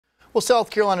Well,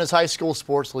 South Carolina's High School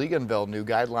Sports League unveiled new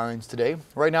guidelines today.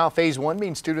 Right now, Phase 1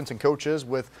 means students and coaches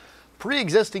with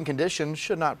pre-existing conditions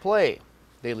should not play.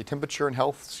 Daily temperature and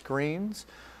health screens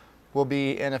will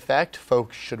be in effect.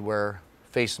 Folks should wear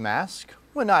face masks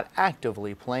when not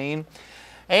actively playing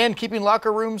and keeping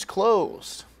locker rooms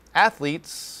closed.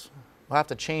 Athletes will have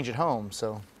to change at home,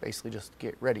 so basically just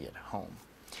get ready at home.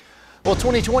 Well,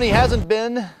 2020 hasn't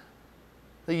been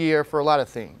the year for a lot of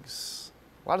things.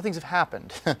 A lot of things have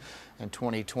happened in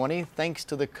 2020 thanks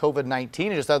to the COVID-19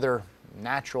 and just other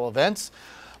natural events.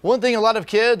 One thing a lot of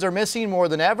kids are missing more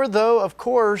than ever, though, of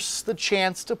course, the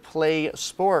chance to play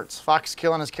sports. Fox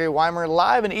Carolina's Carrie Weimer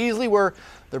live in Easley, where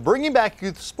they're bringing back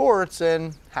youth sports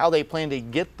and how they plan to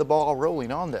get the ball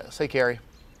rolling on this. Hey, Carrie.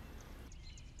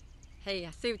 Hey, I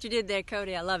see what you did there,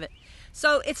 Cody. I love it.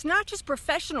 So it's not just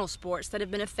professional sports that have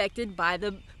been affected by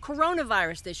the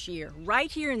coronavirus this year.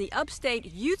 Right here in the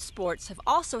Upstate, youth sports have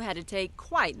also had to take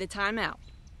quite the time out.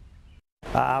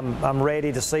 I'm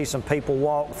ready to see some people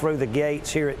walk through the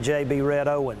gates here at JB Red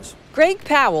Owens. Greg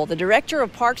Powell, the Director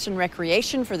of Parks and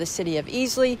Recreation for the city of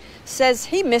Easley, says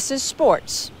he misses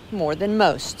sports more than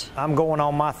most. I'm going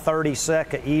on my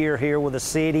 32nd year here with the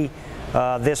city.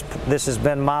 This has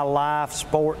been my life.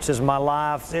 Sports is my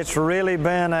life. It's really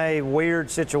been a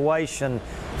weird situation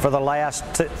for the last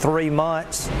 3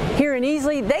 months. Here in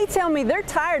Easley, they tell me they're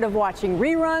tired of watching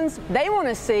reruns. They want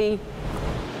to see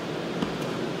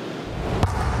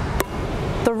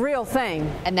the real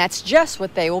thing. And that's just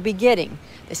what they will be getting.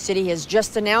 The city has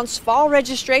just announced fall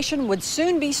registration would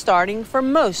soon be starting for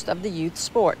most of the youth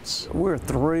sports. We're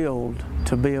thrilled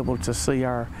to be able to see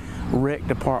our rec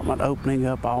department opening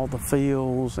up all the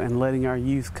fields and letting our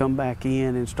youth come back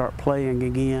in and start playing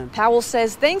again. Powell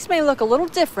says things may look a little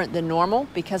different than normal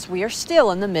because we are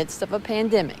still in the midst of a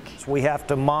pandemic. We have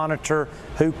to monitor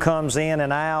who comes in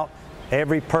and out.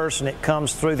 Every person that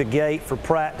comes through the gate for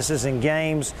practices and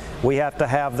games, we have to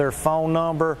have their phone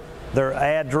number, their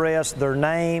address, their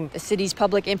name. The city's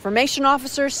public information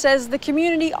officer says the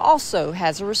community also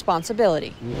has a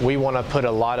responsibility. We want to put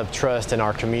a lot of trust in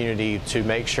our community to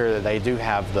make sure that they do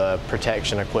have the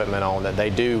protection equipment on, that they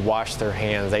do wash their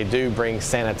hands, they do bring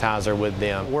sanitizer with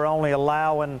them. We're only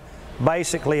allowing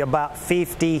basically about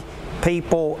 50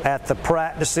 people at the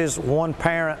practices, one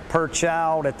parent per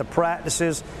child at the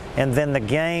practices, and then the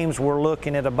games we're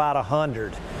looking at about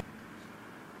 100.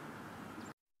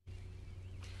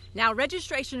 Now,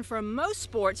 registration for most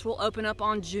sports will open up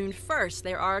on June 1st.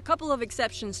 There are a couple of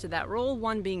exceptions to that rule,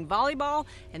 one being volleyball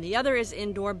and the other is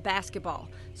indoor basketball.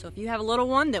 So if you have a little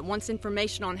one that wants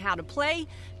information on how to play,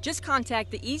 just contact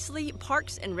the Easley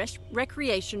Parks and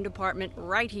Recreation Department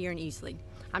right here in Easley.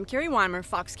 I'm Carrie Weimer,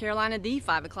 Fox Carolina, the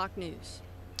 5 o'clock news.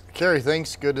 Carrie,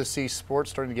 thanks. Good to see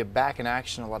sports starting to get back in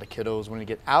action. A lot of kiddos want to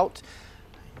get out,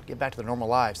 get back to their normal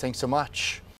lives. Thanks so much.